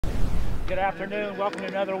Good afternoon. Welcome to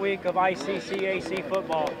another week of ICCAC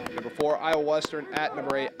football. Number 4, Iowa Western at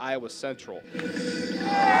number 8, Iowa Central.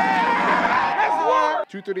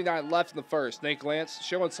 2:39 left in the first. Nate Glantz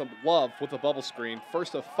showing some love with a bubble screen.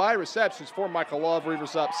 First of 5 receptions for Michael Love.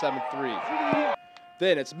 Reavers up 7-3.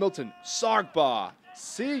 Then it's Milton Sargba.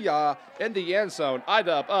 See ya in the end zone.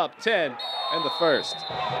 IDUB up 10 in the first.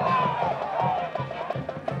 Hey,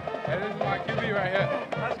 this is my QB right here.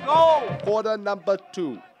 Let's go! Quarter number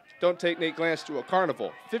 2. Don't take Nate Glantz to a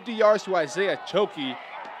carnival. 50 yards to Isaiah Toki.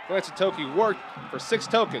 Glantz and Toki worked for 6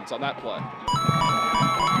 tokens on that play.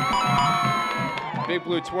 Big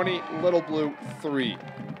Blue 20, Little Blue 3.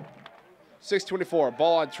 6:24,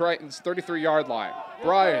 ball on Triton's 33-yard line.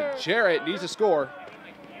 Brian Jarrett needs to score.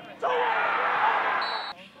 The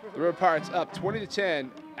River Pirates up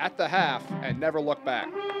 20-10 at the half and never look back.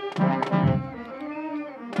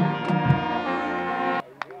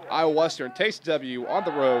 Iowa Western takes W on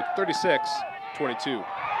the road, 36-22.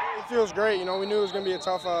 It feels great. You know, we knew it was going to be a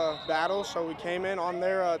tough battle, so we came in on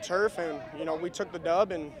their turf and, you know, we took the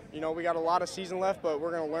dub and, you know, we got a lot of season left, but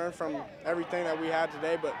we're going to learn from everything that we had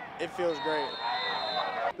today, but it feels great.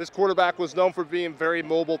 This quarterback was known for being very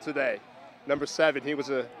mobile today. Number 7, he was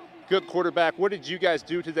a good quarterback. What did you guys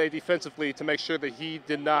do today defensively to make sure that he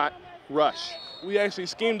did not rush? We actually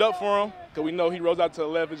schemed up for him because we know he rolls out to the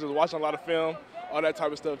left, just watching a lot of film, all that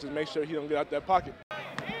type of stuff, just make sure he don't get out that pocket.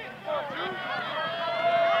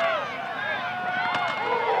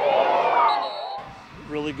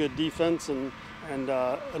 Really good defense and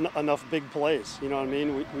enough big plays. You know what I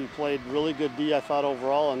mean? We played really good D, I thought,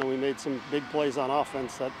 overall, and then we made some big plays on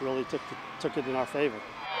offense that really took it in our favor.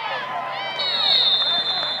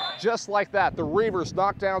 Just like that, the Reavers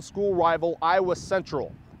knocked down school rival Iowa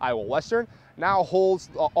Central. Iowa Western now holds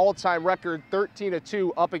the all-time record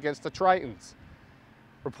 13-2 up against the Tritons.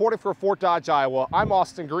 Reporting for Fort Dodge, Iowa, I'm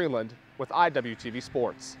Austin Greenland with IWTV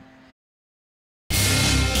Sports.